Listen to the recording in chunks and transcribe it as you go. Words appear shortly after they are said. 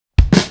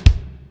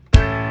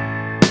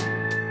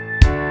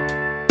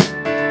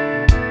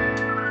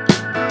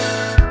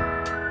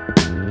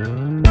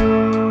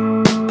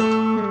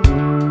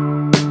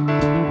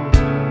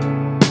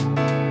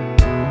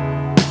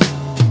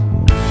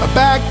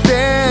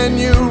Can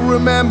you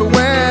remember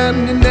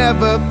when you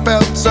never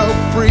felt so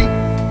free?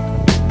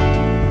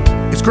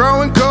 It's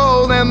growing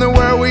cold and the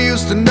world we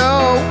used to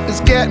know is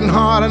getting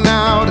harder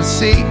now to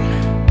see.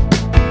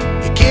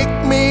 You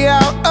kicked me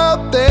out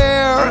up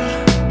there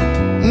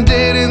and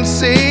didn't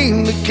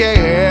seem to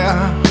care.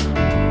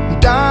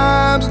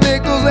 Dimes,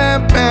 nickels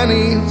and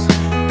pennies,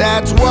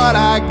 that's what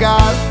I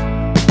got.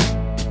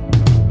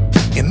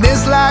 In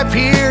this life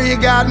here you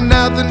got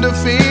nothing to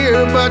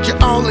fear, but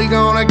you're only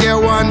gonna get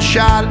one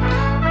shot.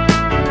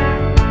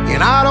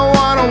 And I don't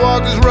wanna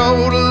walk this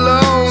road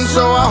alone,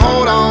 so I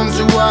hold on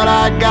to what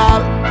I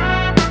got.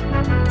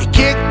 You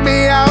kicked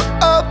me out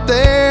up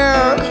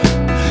there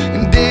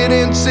and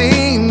didn't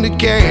seem to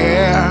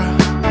care.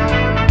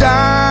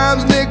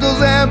 Dimes,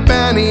 nickels and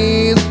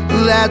pennies,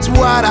 that's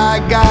what I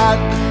got.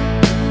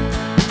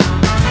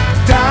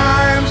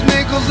 Dimes,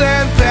 nickels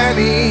and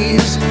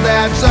pennies,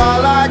 that's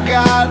all I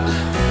got.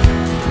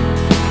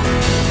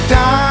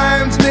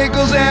 Dimes,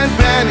 nickels and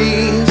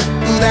pennies,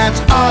 that's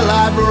all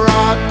I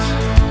brought.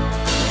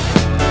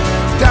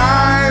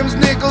 Dimes,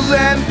 nickels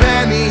and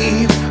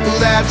pennies,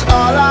 that's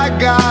all I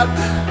got.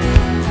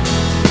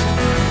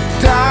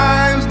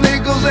 Dimes,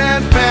 nickels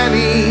and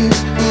pennies,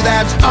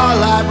 that's all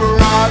I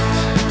brought.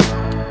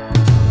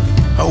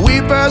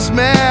 We first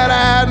met,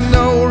 I had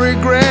no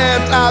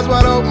regrets. Eyes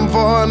wide open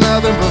for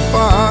nothing but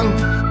fun.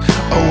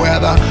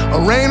 Whether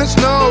rain or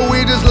snow,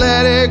 we just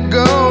let it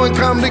go and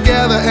come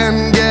together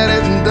and get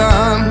it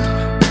done.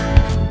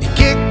 You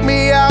kicked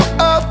me out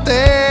up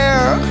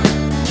there,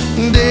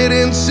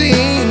 didn't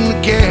seem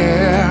to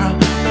care.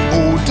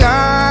 Oh,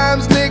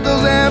 dimes,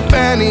 nickels and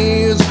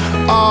pennies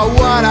are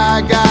what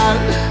I got.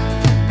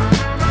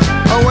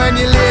 Oh, when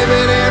you're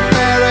living in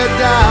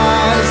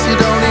paradise, you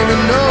don't even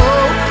know.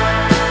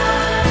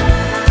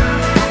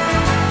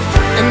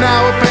 And now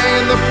we're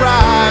paying the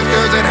price,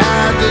 cause it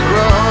had to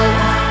grow.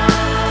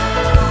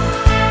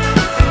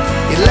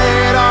 You lay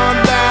it on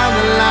down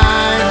the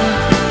line,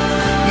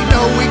 you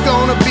know we're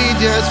gonna be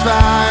just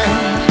fine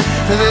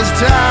this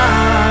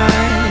time.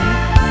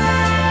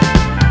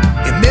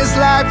 In this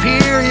life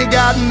here you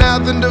got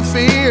nothing to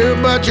fear,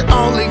 but you're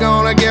only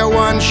gonna get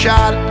one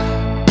shot.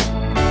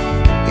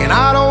 And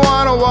I don't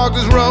wanna walk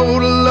this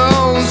road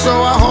alone, so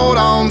I hold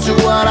on to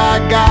what I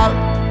got.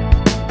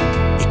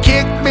 You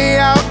kicked me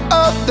out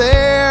up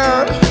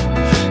there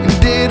and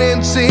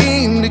didn't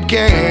seem to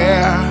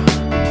care.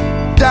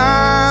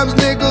 Dimes,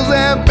 nickels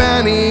and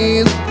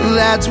pennies,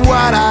 that's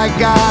what I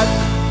got.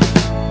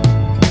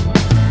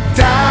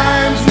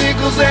 Dimes,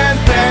 nickels and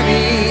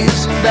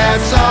pennies,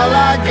 that's all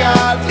I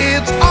got.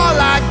 It's all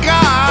I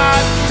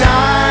got.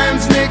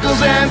 Dimes,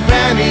 nickels and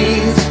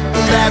pennies,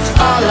 that's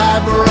all I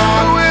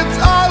brought. Oh, it's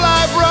all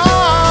I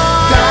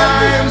brought.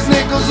 Dimes,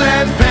 nickels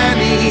and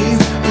pennies,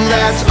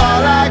 that's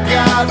all I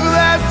got.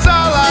 That's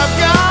all I've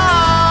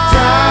got.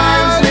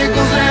 Dimes,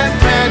 nickels and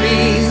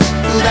pennies,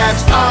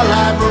 that's all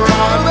I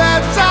brought.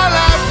 That's all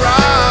I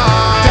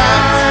brought.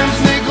 Dimes,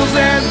 nickels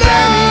and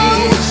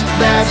pennies,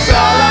 that's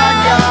all I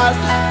got.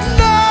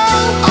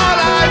 All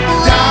I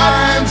brought.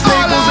 Dimes,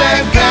 nickels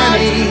and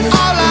pennies,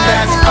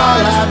 that's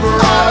all I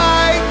brought. All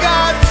I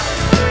got.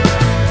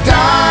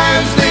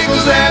 Dimes,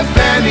 nickels and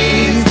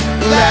pennies,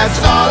 that's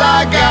all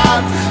I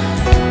got.